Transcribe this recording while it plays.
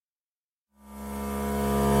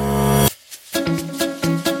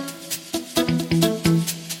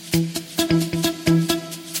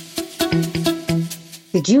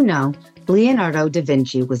Did you know Leonardo da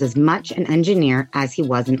Vinci was as much an engineer as he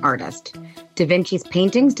was an artist? Da Vinci's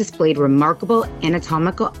paintings displayed remarkable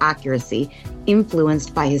anatomical accuracy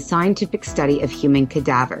influenced by his scientific study of human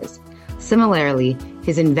cadavers. Similarly,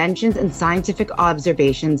 his inventions and scientific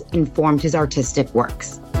observations informed his artistic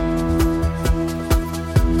works.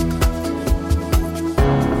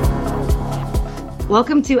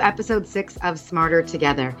 Welcome to episode 6 of Smarter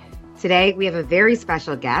Together. Today, we have a very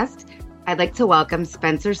special guest. I'd like to welcome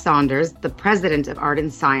Spence Saunders, the president of Art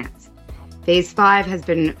and Science. Phase 5 has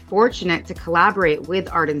been fortunate to collaborate with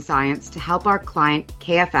Art and Science to help our client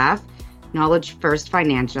KFF, Knowledge First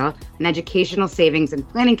Financial, an educational savings and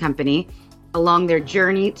planning company, along their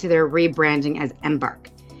journey to their rebranding as Embark.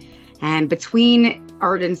 And between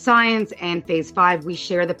Art and Science and Phase 5, we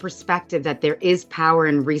share the perspective that there is power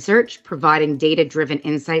in research, providing data-driven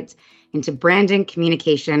insights into branding,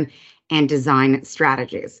 communication, and design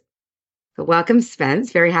strategies. So welcome,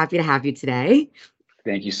 Spence. Very happy to have you today.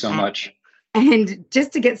 Thank you so much. And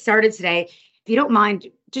just to get started today, if you don't mind,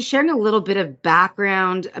 just sharing a little bit of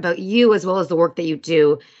background about you as well as the work that you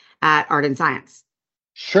do at Art and Science.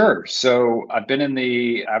 Sure. So I've been in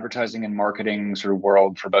the advertising and marketing sort of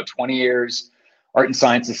world for about 20 years. Art and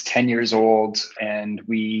Science is 10 years old, and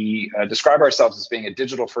we describe ourselves as being a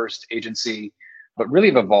digital first agency, but really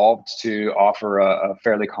have evolved to offer a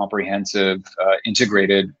fairly comprehensive,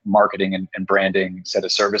 integrated marketing and branding set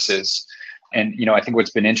of services. And, I think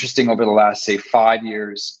what's been interesting over the last, say, 5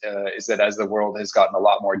 years is that as the world has gotten a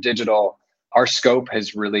lot more digital, our scope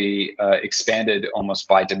has really expanded almost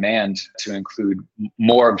by demand to include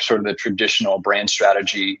more of sort of the traditional brand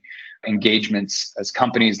strategy engagements as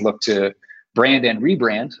companies look to brand and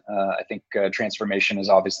rebrand. I think transformation is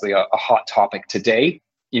obviously a hot topic today.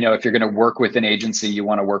 If you're going to work with an agency, you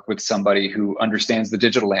want to work with somebody who understands the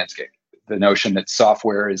digital landscape. The notion that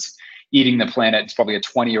software is eating the planet, it's probably a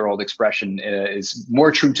 20-year-old expression, is more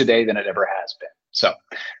true today than it ever has been. So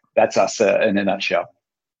that's us in a nutshell.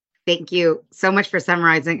 Thank you so much for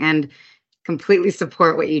summarizing, and completely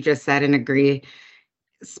support what you just said and agree.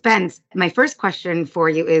 Spence, my first question for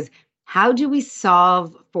you is, how do we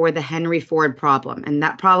solve for the Henry Ford problem? And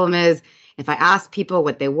that problem is, if I asked people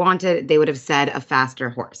what they wanted, they would have said a faster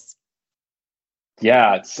horse.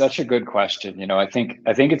 Yeah, it's such a good question. I think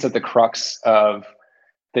it's at the crux of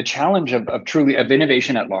the challenge of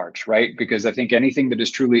innovation at large, right? Because I think anything that is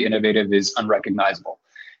truly innovative is unrecognizable.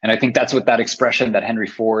 And I think that's what that expression, that Henry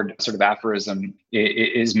Ford sort of aphorism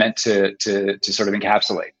is meant to sort of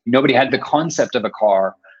encapsulate. Nobody had the concept of a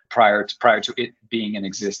car prior to it being in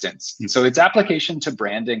existence. And so its application to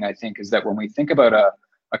branding, I think, is that when we think about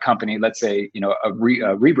a company, let's say, a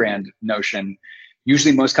rebrand notion,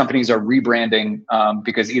 usually most companies are rebranding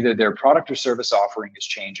because either their product or service offering is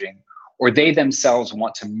changing, or they themselves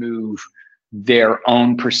want to move their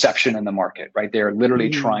own perception in the market, right? They're literally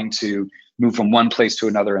trying to move from one place to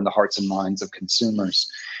another in the hearts and minds of consumers.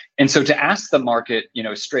 And so to ask the market,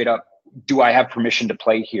 straight up, do I have permission to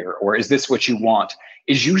play here? Or is this what you want?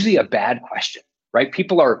 Is usually a bad question, right?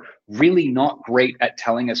 People are really not great at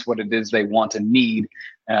telling us what it is they want and need.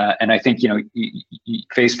 And I think,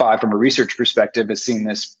 Phase 5 from a research perspective has seen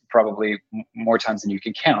this probably more times than you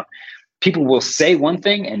can count. People will say one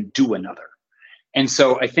thing and do another. And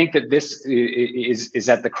so I think that this is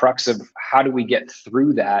at the crux of how do we get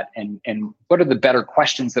through that, and what are the better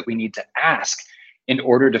questions that we need to ask in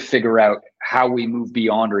order to figure out how we move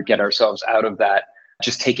beyond or get ourselves out of that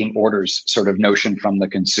just taking orders sort of notion from the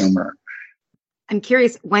consumer. I'm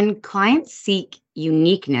curious, when clients seek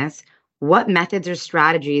uniqueness, what methods or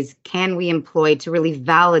strategies can we employ to really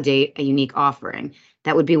validate a unique offering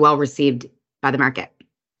that would be well received by the market?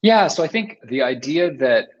 Yeah, so I think the idea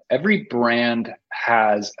that every brand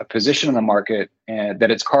has a position in the market and that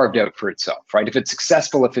it's carved out for itself, right? If it's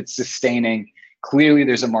successful, if it's sustaining, clearly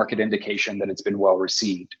there's a market indication that it's been well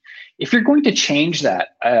received. If you're going to change that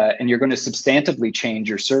and you're going to substantively change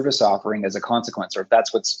your service offering as a consequence, or if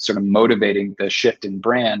that's what's sort of motivating the shift in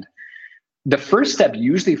brand, the first step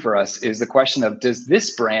usually for us is the question of, does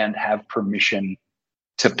this brand have permission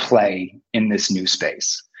to play in this new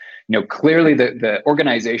space? Clearly the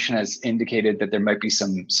organization has indicated that there might be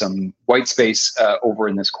some white space over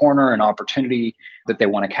in this corner, an opportunity that they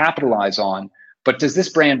want to capitalize on. But does this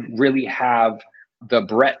brand really have the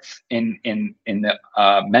breadth in the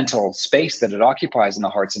mental space that it occupies in the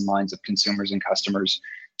hearts and minds of consumers and customers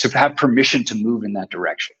to have permission to move in that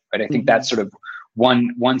direction? Right. I think that's sort of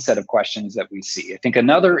one set of questions that we see. I think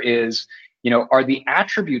another is, are the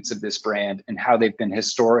attributes of this brand and how they've been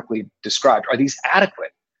historically described, are these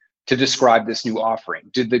adequate to describe this new offering?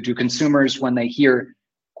 Do consumers, when they hear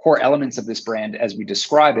core elements of this brand as we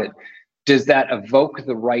describe it, does that evoke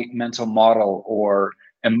the right mental model or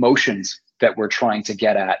emotions that we're trying to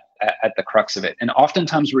get at the crux of it? And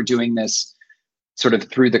oftentimes we're doing this sort of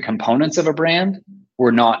through the components of a brand.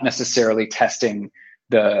 We're not necessarily testing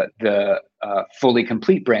the fully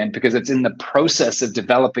complete brand, because it's in the process of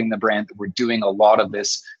developing the brand that we're doing a lot of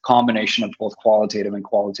this combination of both qualitative and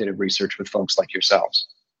qualitative research with folks like yourselves.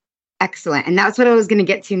 Excellent. And that's what I was going to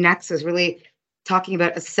get to next, was really talking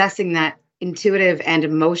about assessing that intuitive and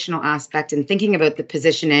emotional aspect and thinking about the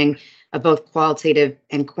positioning of both qualitative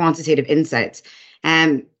and quantitative insights.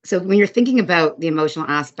 And so when you're thinking about the emotional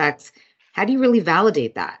aspects, how do you really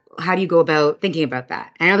validate that? How do you go about thinking about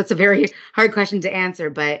that? I know that's a very hard question to answer,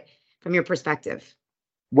 but from your perspective.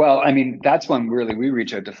 Well, I mean, that's when really we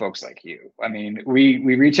reach out to folks like you. I mean, we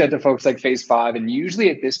reach out to folks like Phase 5, and usually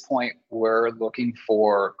at this point, we're looking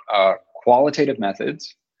for qualitative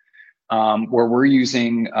methods where we're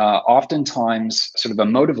using oftentimes sort of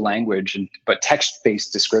emotive language, but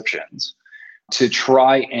text-based descriptions to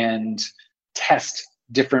try and test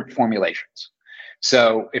different formulations.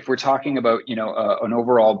 So if we're talking about, an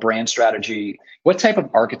overall brand strategy, what type of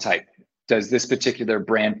archetype does this particular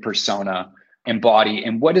brand persona embody,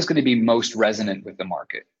 and what is going to be most resonant with the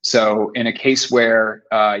market? So in a case where,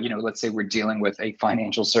 let's say we're dealing with a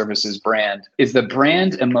financial services brand, is the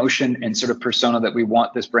brand emotion and sort of persona that we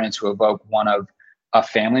want this brand to evoke one of a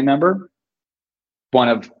family member, one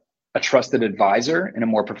of a trusted advisor in a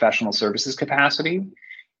more professional services capacity?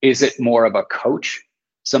 Is it more of a coach,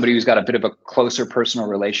 somebody who's got a bit of a closer personal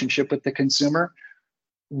relationship with the consumer?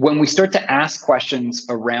 When we start to ask questions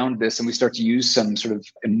around this and we start to use some sort of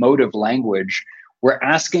emotive language, we're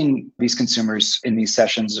asking these consumers in these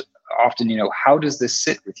sessions often, how does this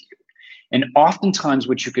sit with you? And oftentimes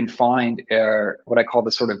what you can find are what I call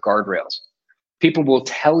the sort of guardrails. People will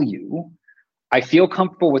tell you, I feel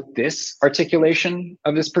comfortable with this articulation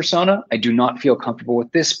of this persona. I do not feel comfortable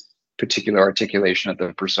with this particular articulation of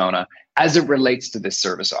the persona as it relates to this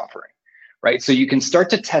service offering. Right. So you can start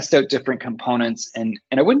to test out different components, and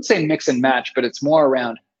I wouldn't say mix and match, but it's more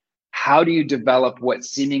around how do you develop what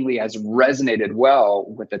seemingly has resonated well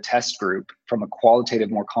with the test group from a qualitative,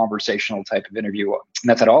 more conversational type of interview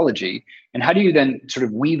methodology. And how do you then sort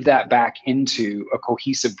of weave that back into a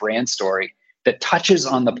cohesive brand story that touches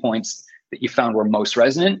on the points that you found were most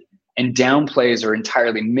resonant and downplays or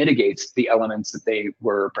entirely mitigates the elements that they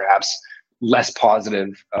were perhaps less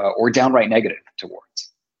positive or downright negative towards?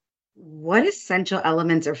 What essential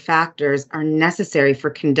elements or factors are necessary for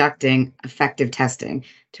conducting effective testing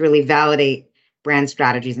to really validate brand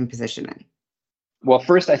strategies and positioning? Well,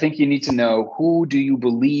 first, I think you need to know, who do you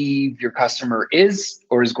believe your customer is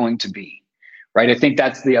or is going to be, right? I think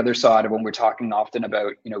that's the other side of when we're talking often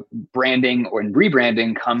about, branding or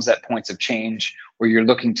rebranding comes at points of change where you're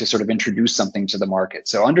looking to sort of introduce something to the market.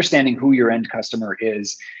 So understanding who your end customer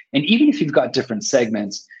is, and even if you've got different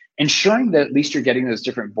segments, ensuring that at least you're getting those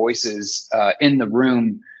different voices in the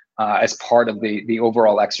room as part of the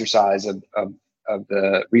overall exercise of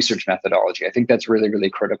the research methodology. I think that's really, really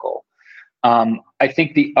critical. I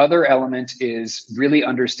think the other element is really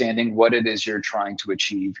understanding what it is you're trying to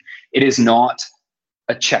achieve. It is not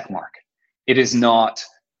a check mark. It is not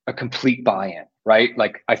a complete buy-in, right?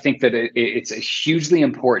 Like, I think that it's hugely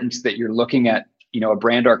important that you're looking at a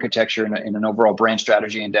brand architecture and an overall brand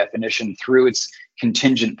strategy and definition through its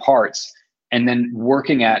contingent parts, and then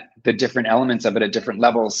working at the different elements of it at different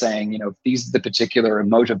levels, saying, these are the particular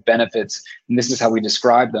emotive benefits, and this is how we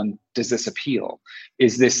describe them. Does this appeal?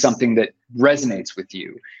 Is this something that resonates with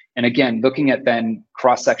you? And again, looking at then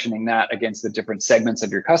cross-sectioning that against the different segments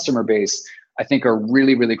of your customer base, I think are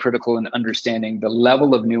really, really critical in understanding the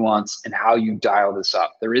level of nuance and how you dial this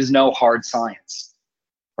up. There is no hard science,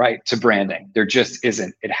 right, to branding. There just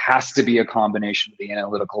isn't. It has to be a combination of the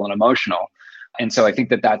analytical and emotional. And so I think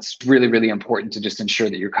that that's really, really important to just ensure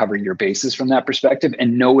that you're covering your bases from that perspective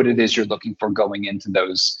and know what it is you're looking for going into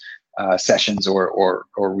those sessions or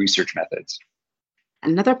research methods.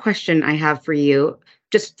 Another question I have for you,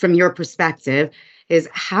 just from your perspective, is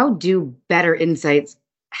how do better insights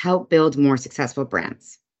help build more successful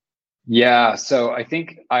brands? Yeah, so I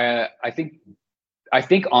think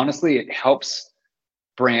honestly, it helps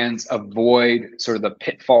brands avoid sort of the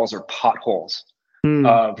pitfalls or potholes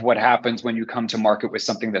of what happens when you come to market with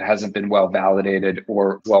something that hasn't been well validated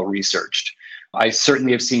or well researched. I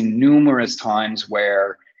certainly have seen numerous times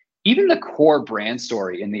where even the core brand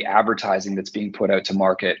story in the advertising that's being put out to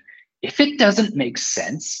market, if it doesn't make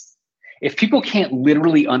sense, if people can't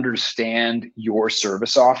literally understand your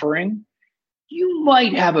service offering, you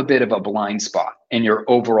might have a bit of a blind spot in your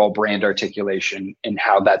overall brand articulation and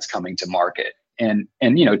how that's coming to market. And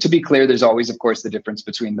to be clear, there's always, of course, the difference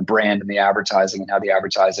between the brand and the advertising and how the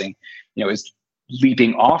advertising, is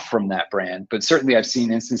leaping off from that brand. But certainly I've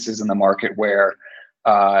seen instances in the market where,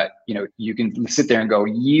 you can sit there and go,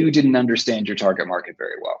 you didn't understand your target market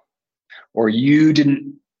very well, or you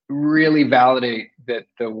didn't really validate that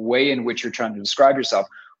the way in which you're trying to describe yourself,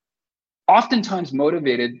 oftentimes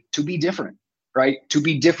motivated to be different, right? To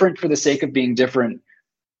be different for the sake of being different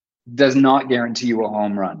does not guarantee you a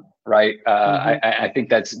home run, right? I think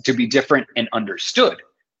that's to be different and understood.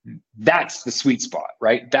 That's the sweet spot,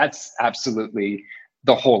 right? That's absolutely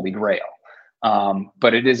the holy grail.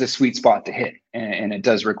 But it is a sweet spot to hit, and it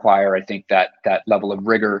does require, I think, that level of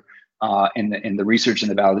rigor in the research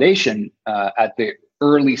and the validation at the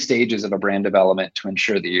early stages of a brand development to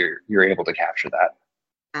ensure that you're able to capture that.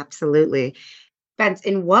 Absolutely. Spence,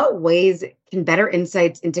 in what ways can better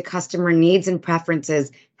insights into customer needs and preferences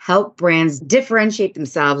help brands differentiate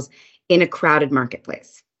themselves in a crowded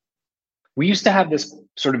marketplace? We used to have this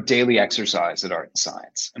sort of daily exercise at Art and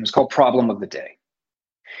Science, and it was called Problem of the Day.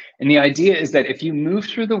 And the idea is that if you move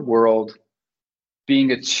through the world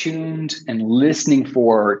being attuned and listening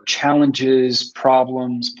for challenges,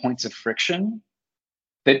 problems, points of friction,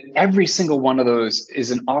 that every single one of those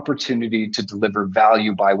is an opportunity to deliver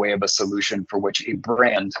value by way of a solution for which a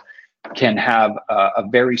brand can have a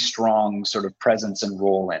very strong sort of presence and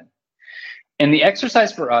role in. And the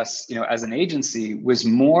exercise for us, as an agency, was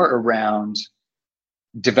more around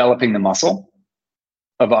developing the muscle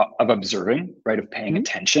of observing, right, of paying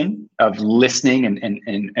attention, of listening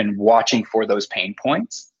and watching for those pain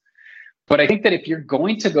points. But I think that if you're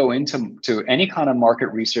going to go into any kind of market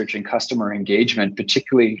research and customer engagement,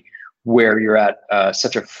 particularly where you're at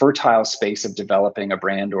such a fertile space of developing a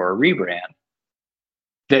brand or a rebrand,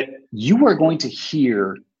 that you are going to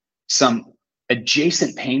hear some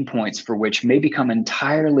adjacent pain points for which may become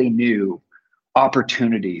entirely new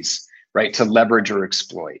opportunities, right, to leverage or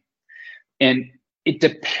exploit. And it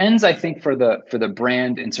depends, I think, for the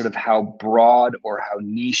brand and sort of how broad or how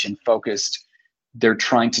niche and focused they're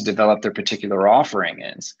trying to develop their particular offering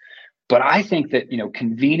is. But I think that,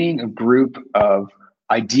 convening a group of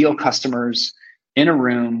ideal customers in a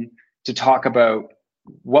room to talk about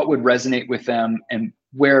what would resonate with them and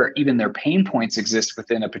where even their pain points exist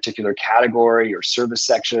within a particular category or service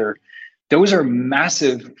sector, those are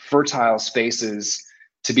massive, fertile spaces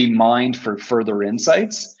to be mined for further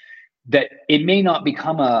insights, that it may not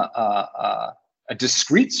become a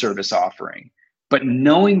discrete service offering, but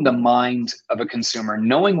knowing the mind of a consumer,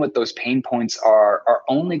 knowing what those pain points are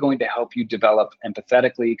only going to help you develop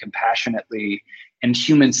empathetically, compassionately, and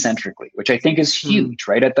human-centrically, which I think is huge,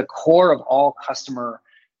 right? At the core of all customer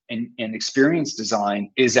and experience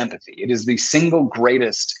design is empathy. It is the single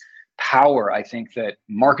greatest power, I think, that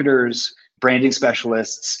marketers, branding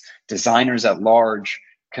specialists, designers at large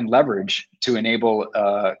can leverage to enable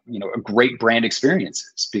a great brand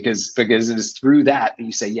experiences, because it is through that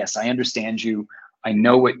you say, yes, I understand you, I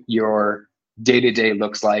know what your day-to-day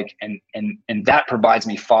looks like, and that provides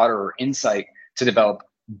me fodder or insight to develop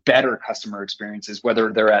better customer experiences,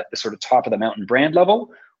 whether they're at the sort of top of the mountain brand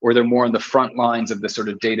level or they're more on the front lines of the sort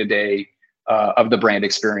of day-to-day of the brand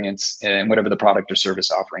experience and whatever the product or service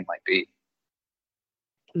offering might be.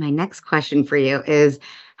 My next question for you is,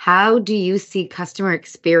 how do you see customer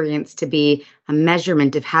experience to be a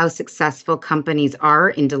measurement of how successful companies are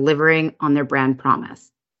in delivering on their brand promise?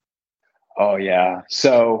 Oh, yeah.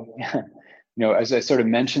 So, as I sort of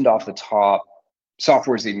mentioned off the top,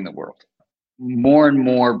 software is eating the world. More and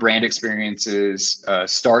more brand experiences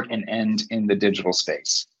start and end in the digital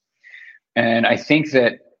space. And I think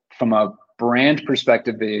that from a brand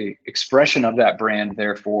perspective, the expression of that brand,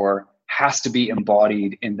 therefore, has to be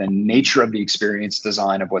embodied in the nature of the experience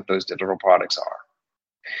design of what those digital products are.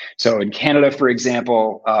 So in Canada, for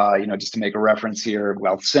example, just to make a reference here,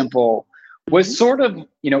 Wealthsimple was sort of,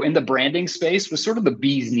 in the branding space, was sort of the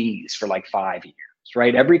bee's knees for like 5 years,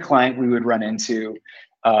 right? Every client we would run into,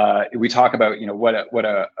 we talk about, what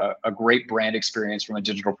a great brand experience from a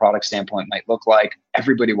digital product standpoint might look like.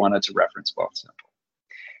 Everybody wanted to reference Wealthsimple.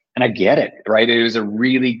 And I get it, right? It was a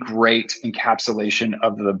really great encapsulation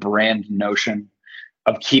of the brand notion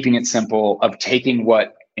of keeping it simple, of taking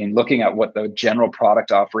and looking at what the general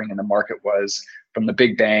product offering in the market was from the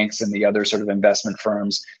big banks and the other sort of investment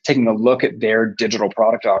firms, taking a look at their digital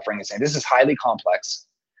product offering and saying, this is highly complex.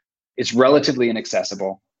 It's relatively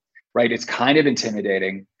inaccessible, right? It's kind of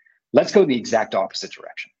intimidating. Let's go the exact opposite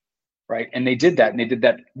direction, right? And they did that, and they did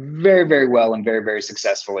that very, very well and very, very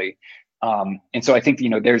successfully. And so I think,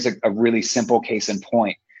 there's a really simple case in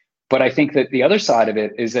point. But I think that the other side of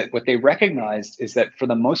it is that what they recognized is that for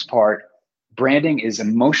the most part, branding is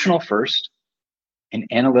emotional first and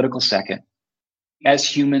analytical second. As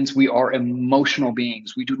humans, we are emotional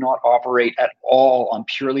beings. We do not operate at all on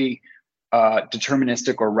purely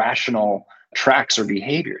deterministic or rational tracks or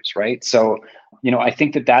behaviors, right? So, I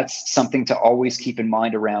think that that's something to always keep in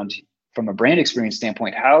mind around, from a brand experience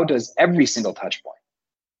standpoint, how does every single touch point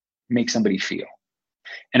make somebody feel?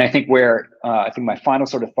 And I think my final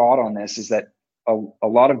sort of thought on this is that a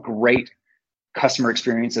lot of great customer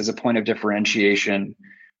experience as a point of differentiation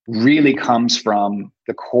really comes from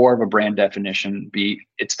the core of a brand definition, be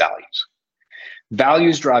its values.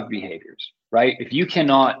 Values drive behaviors, right? If you can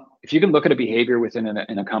look at a behavior within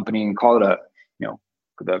a company and call it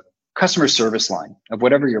the customer service line of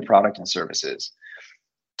whatever your product and service is,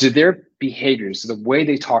 do their behaviors, the way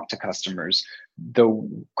they talk to customers,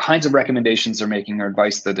 the kinds of recommendations they're making or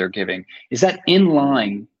advice that they're giving, is that in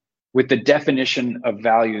line with the definition of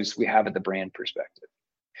values we have at the brand perspective?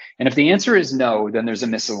 And if the answer is no, then there's a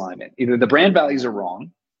misalignment. Either the brand values are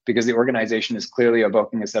wrong because the organization is clearly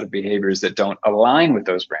evoking a set of behaviors that don't align with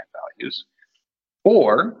those brand values,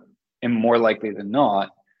 or, and more likely than not,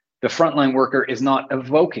 the frontline worker is not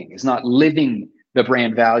living the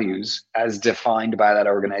brand values as defined by that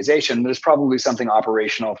organization. There's probably something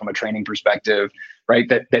operational from a training perspective, right?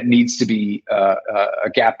 That needs to be a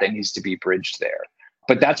gap that needs to be bridged there.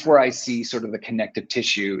 But that's where I see sort of the connective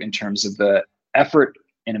tissue in terms of the effort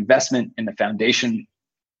and investment in the foundation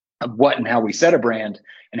of what and how we set a brand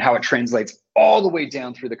and how it translates all the way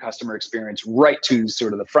down through the customer experience, right to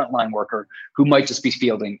sort of the frontline worker who might just be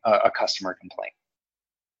fielding a customer complaint.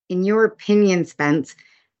 In your opinion, Spence,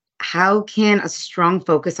 how can a strong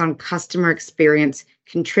focus on customer experience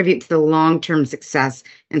contribute to the long-term success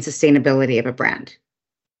and sustainability of a brand?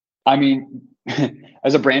 I mean,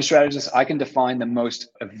 as a brand strategist, I can define the most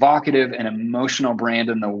evocative and emotional brand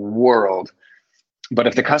in the world. But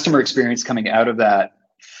if the customer experience coming out of that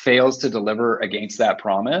fails to deliver against that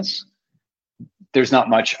promise, there's not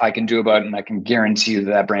much I can do about it. And I can guarantee you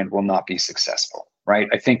that brand will not be successful, right?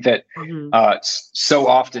 I think that so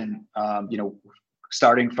often,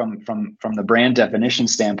 starting from the brand definition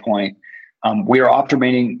standpoint, we are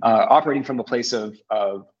operating from a place of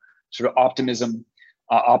sort of optimism,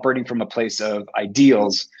 operating from a place of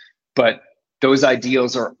ideals, but those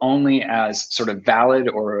ideals are only as sort of valid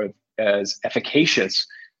or as efficacious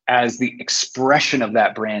as the expression of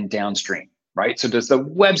that brand downstream, right? So does the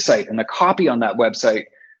website and the copy on that website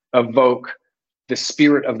evoke the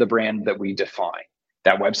spirit of the brand that we define?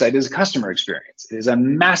 That website is a customer experience. It is a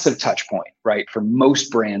massive touch point, right, for most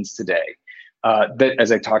brands today. That,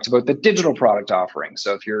 as I talked about, the digital product offering.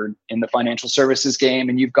 So if you're in the financial services game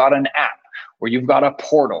and you've got an app, or you've got a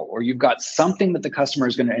portal, or you've got something that the customer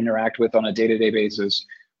is going to interact with on a day-to-day basis,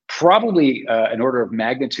 probably an order of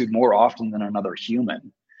magnitude more often than another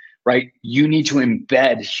human, right? You need to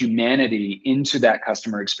embed humanity into that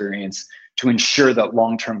customer experience to ensure that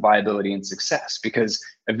long-term viability and success, because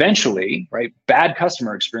eventually, right, bad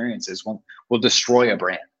customer experiences will destroy a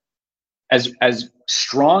brand. As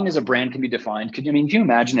strong as a brand can be defined, can you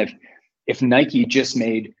imagine if Nike just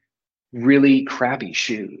made really crappy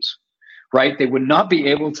shoes, right? They would not be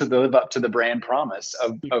able to live up to the brand promise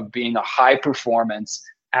of being a high performance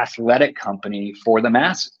athletic company for the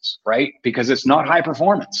masses, right? Because it's not high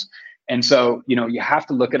performance. And so, you have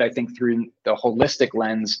to look at, I think, through the holistic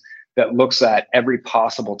lens that looks at every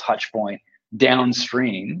possible touch point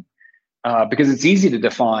downstream, because it's easy to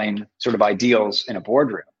define sort of ideals in a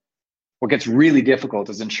boardroom. What gets really difficult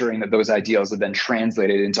is ensuring that those ideals are then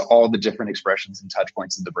translated into all the different expressions and touch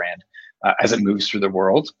points of the brand as it moves through the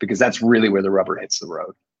world, because that's really where the rubber hits the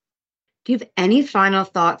road. Do you have any final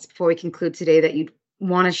thoughts before we conclude today that you'd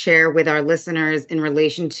want to share with our listeners in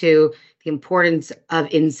relation to the importance of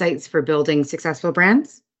insights for building successful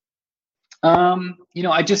brands?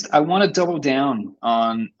 I want to double down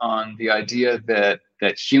on the idea that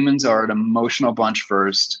humans are an emotional bunch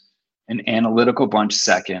first, an analytical bunch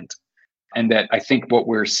second. And that I think what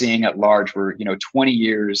we're seeing at large, we're 20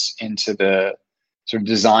 years into the sort of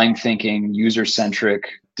design thinking, user-centric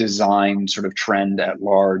design sort of trend at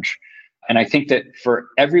large. And I think that for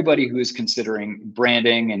everybody who is considering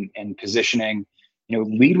branding and positioning,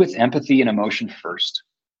 lead with empathy and emotion first.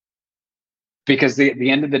 Because at the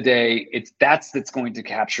end of the day, that's going to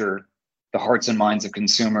capture the hearts and minds of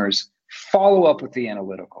consumers. Follow up with the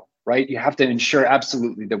analytical, right? You have to ensure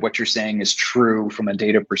absolutely that what you're saying is true from a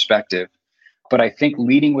data perspective. But I think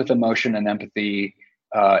leading with emotion and empathy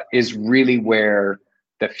is really where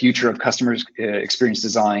the future of customer experience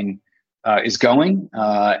design is going,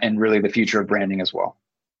 and really the future of branding as well.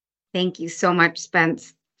 Thank you so much,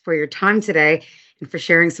 Spence, for your time today and for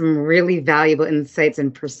sharing some really valuable insights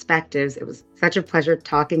and perspectives. It was such a pleasure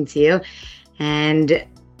talking to you. And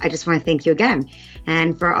I just want to thank you again.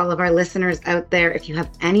 And for all of our listeners out there, if you have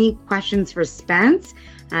any questions for Spence,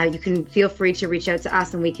 you can feel free to reach out to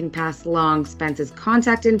us and we can pass along Spence's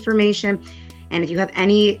contact information. And if you have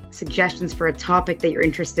any suggestions for a topic that you're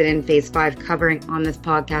interested in Phase 5 covering on this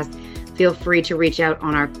podcast, feel free to reach out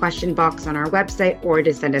on our question box on our website or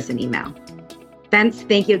to send us an email. Spence,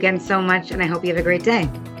 thank you again so much, and I hope you have a great day.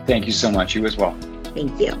 Thank you so much. You as well.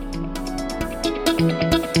 Thank you.